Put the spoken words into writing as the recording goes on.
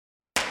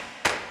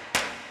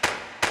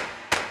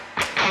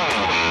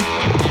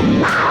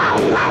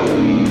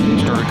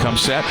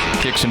comes set,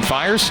 kicks and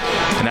fires,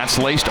 and that's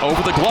laced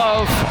over the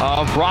glove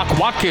of Brock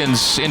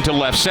Watkins into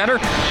left center.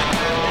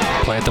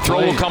 Play at the throw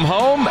plate. will come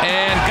home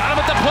and got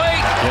him at the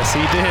plate. Yes,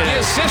 he did. The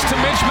assist to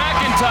Mitch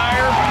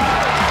McIntyre.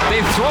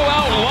 They throw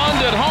out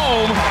Lund at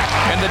home,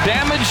 and the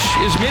damage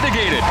is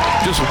mitigated.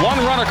 Just one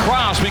run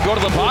across. We go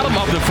to the bottom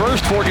of the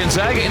first for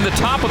Gonzaga. In the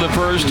top of the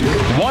first,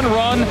 one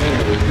run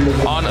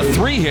on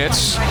 3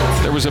 hits.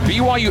 There was a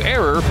BYU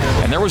error,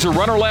 and there was a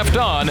runner left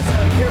on.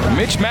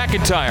 Mitch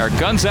McIntyre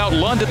guns out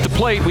Lund at the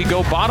plate. We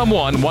go bottom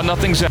 1,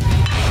 1-0 Zaga.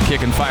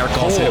 Kick and fire.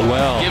 Cole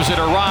gives it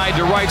a ride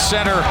to right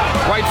center.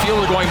 Right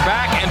fielder going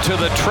back into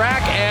the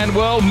track and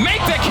will make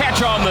the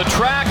catch on the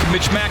track.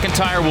 Mitch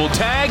McIntyre will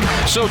tag.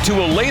 So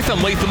to a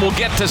Latham. Latham will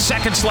get to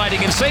second,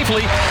 sliding in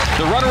safely.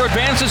 The runner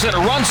advances and a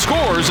run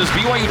scores as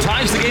BYU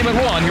ties the game at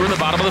 1 here in the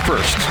bottom of the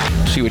first.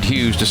 See what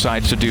Hughes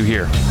decides to do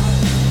here.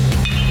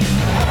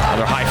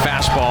 Another high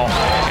fastball,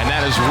 and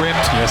that is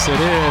ripped. Yes, it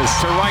is.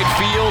 To right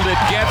field, it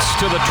gets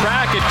to the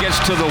track, it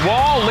gets to the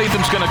wall.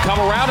 Latham's going to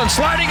come around, and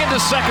sliding into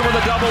second with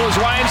a double is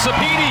Ryan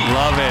Sapedi.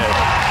 Love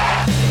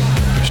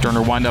it.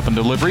 Sterner wind up in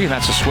delivery, and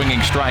that's a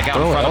swinging strike out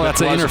in front of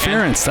that's an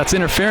interference. That's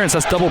interference.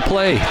 That's double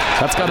play.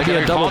 That's got to be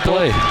a double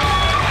play.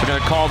 They're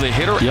going to call the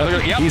hitter.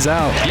 Yep, he's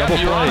out. Yep,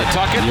 you're on it,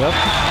 Tuckett. Yep.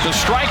 The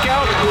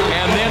strikeout,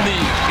 and then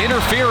the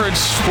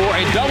interference for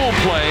a double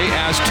play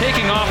as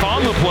taking off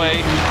on the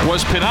play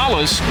was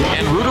Pinales,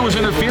 and Reuter was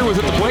interfered with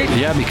at the plate.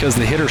 Yeah, because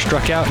the hitter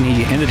struck out, and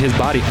he ended his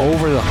body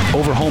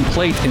over home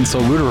plate, and so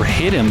Reuter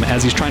hit him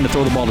as he's trying to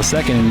throw the ball to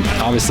second, and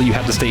obviously you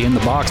have to stay in the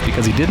box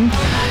because he didn't.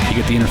 You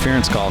get the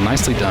interference call.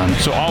 Nicely done.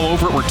 So all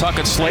over it were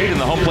Tuckett Slade and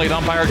the home plate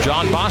umpire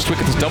John Bostwick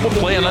at this double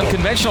play, an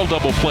unconventional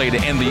double play to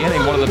end the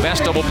inning. One of the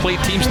best double play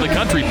teams in the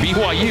country.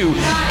 BYU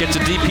gets a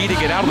DP to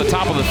get out of the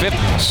top of the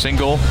 5th.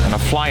 Single and a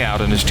fly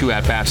out in his 2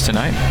 at-bats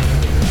tonight.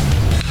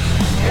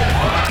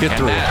 Get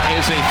through. And that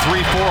is a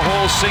 3-4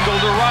 hole single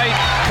to right.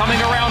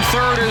 Coming around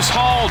third is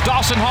Hall.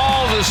 Dawson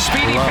Hall, the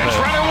speedy pitch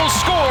runner, will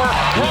score.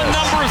 Run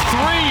number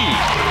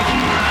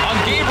 3 on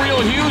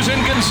Gabriel Hughes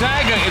and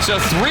Gonzaga. It's a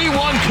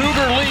 3-1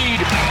 Cougar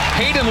lead.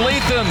 Hayden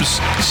Latham's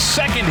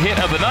second hit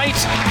of the night.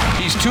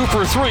 He's 2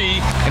 for 3,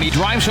 and he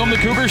drives home the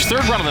Cougars'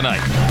 3rd run of the night.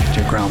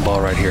 Your ground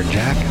ball right here,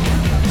 Jack.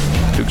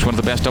 Cougs, one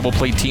of the best double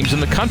play teams in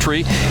the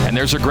country, and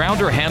there's a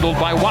grounder handled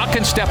by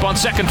Watkins. Step on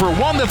second for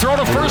 1, the throw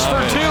to first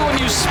for 2, and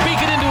you speak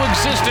it into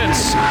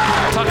existence.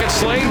 Tuckett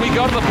Slade, we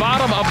go to the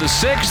bottom of the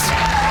 6th.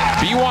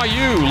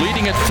 BYU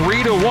leading at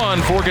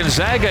 3-1 for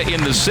Gonzaga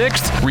in the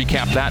 6th.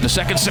 Recap that in a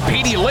second.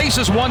 Sapedi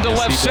laces one to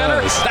left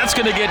center. That's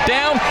going to get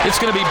down. It's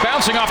going to be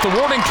bouncing off the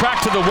warning track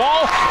to the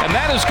wall, and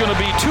that is going to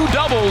be 2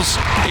 doubles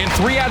in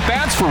 3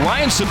 at-bats for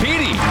Ryan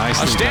Sapedi.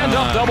 A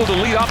stand-up double to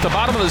lead off the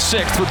bottom of the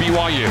 6th for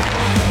BYU.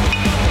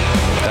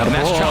 And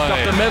that's chopped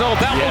up the middle.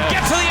 That will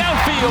get to the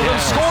outfield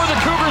and score the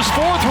Cougars'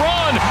 4th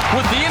run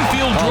with the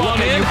infield drawn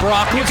in.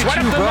 It's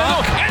right up the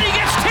middle, and he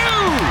gets 2!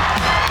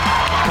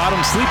 Caught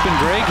him sleeping,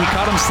 Greg. He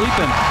caught him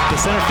sleeping. The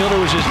center fielder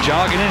was just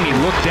jogging in. He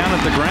looked down at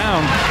the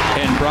ground,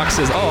 and Brock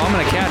says, I'm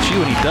going to catch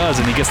you, and he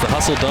does, and he gets the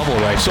hustle double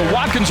right there. So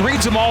Watkins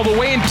reads him all the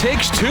way and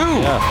takes 2.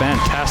 Yeah,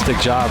 fantastic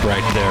job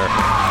right there.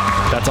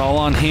 That's all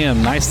on him.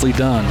 Nicely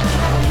done.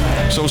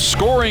 So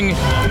scoring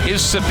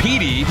is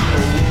Sapedi,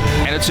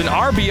 and it's an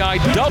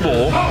RBI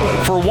double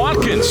for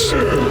Watkins.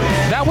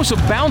 That was a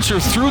bouncer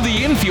through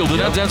the infield, and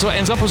that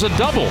ends up as a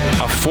double.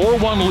 A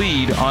 4-1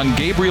 lead on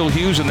Gabriel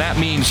Hughes, and that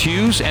means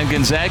Hughes and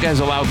Gonzaga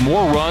has allowed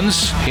more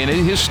runs in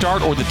his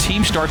start or the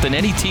team start than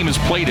any team has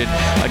played it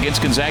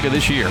against Gonzaga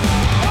this year.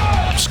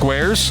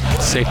 Squares,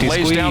 safety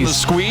lays squeeze. Down the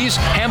squeeze,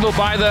 handled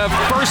by the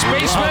first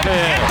baseman,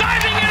 and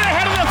diving in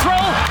ahead of the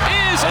throw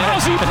is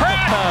Ozzie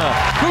Pratt,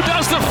 who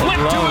does the flip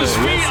to his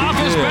feet off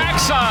his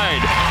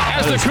backside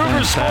as the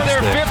Cougars score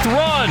their 5th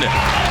run.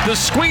 The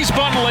squeeze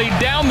bunt laid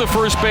down the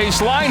first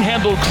base line,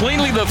 handled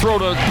cleanly the throw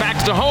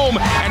back to home,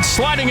 and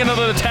sliding into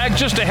the tag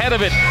just ahead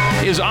of it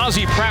is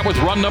Ozzie Pratt with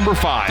run number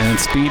 5. And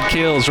speed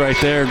kills right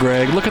there,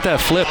 Greg. Look at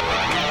that flip.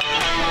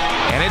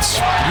 And it's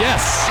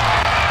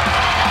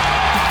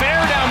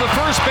fair down the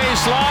first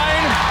base line.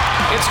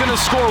 It's going to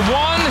score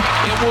 1.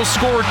 It will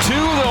score 2.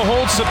 They'll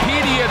hold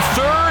Sapedi at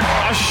 3rd.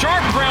 A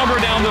sharp grounder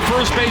down the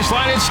first base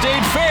line. It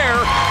stayed fair.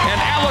 And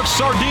Alex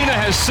Sardina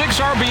has 6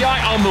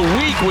 RBI on the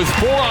week with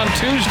 4 on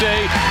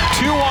Tuesday,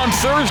 2 on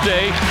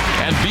Thursday.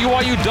 And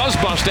BYU does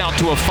bust out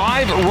to a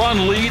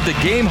 5-run lead. The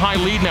game-high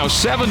lead now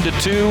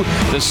 7-2.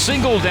 The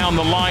single down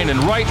the line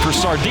and right for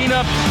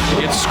Sardina.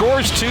 It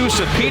scores 2.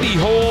 Sapedi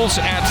holds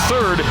at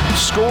 3rd,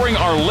 scoring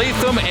are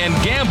Latham and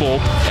Gamble.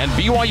 And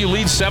BYU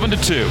leads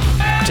 7-2.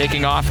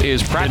 Taking off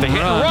is Pratt, the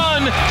hit and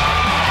run.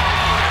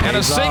 And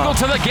a single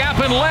to the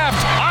gap and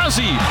left.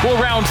 Ozzie will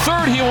round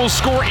 3rd. He will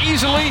score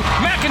easily.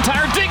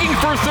 McIntyre digging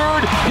for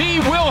 3rd. He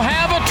will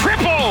have a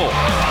triple.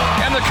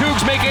 And the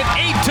Cougs make it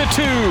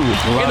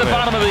 8-2 in the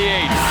bottom of the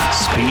 8th.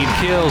 Speed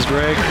kills,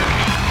 Greg.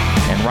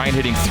 And Ryan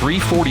hitting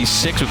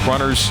 .346 with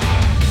runners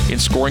in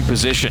scoring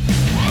position.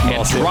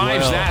 And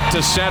drives that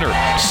to center.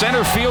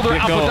 Center fielder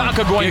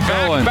Apodaca going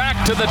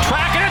back to the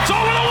track, and it's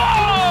over the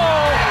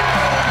wall!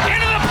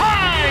 Into the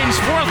Pines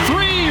for a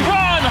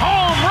 3-run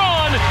home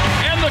run,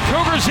 and the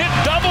numbers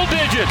hit double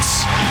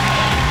digits.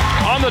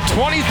 On the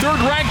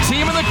 23rd ranked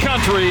team in the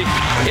country,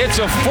 it's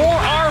a 4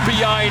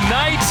 RBI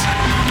night,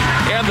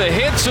 and the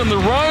hits and the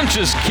runs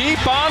just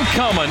keep on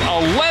coming.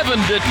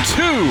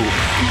 11-2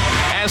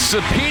 as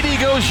Sapedi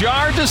goes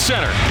yard to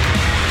center.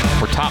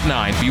 We're top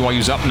 9.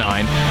 BYU's up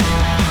 9.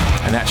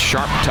 And that's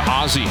sharp to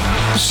Ozzie.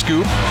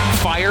 Scoop,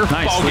 fire,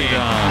 ball game.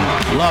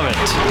 Done. Love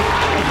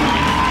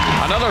it.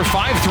 Another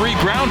 5-3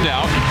 ground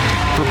out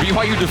for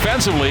BYU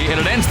defensively, and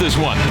it ends this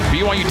one.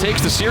 BYU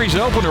takes the series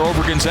opener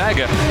over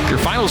Gonzaga. Your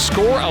final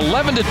score,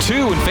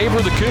 11-2 in favor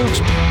of the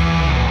Cougs.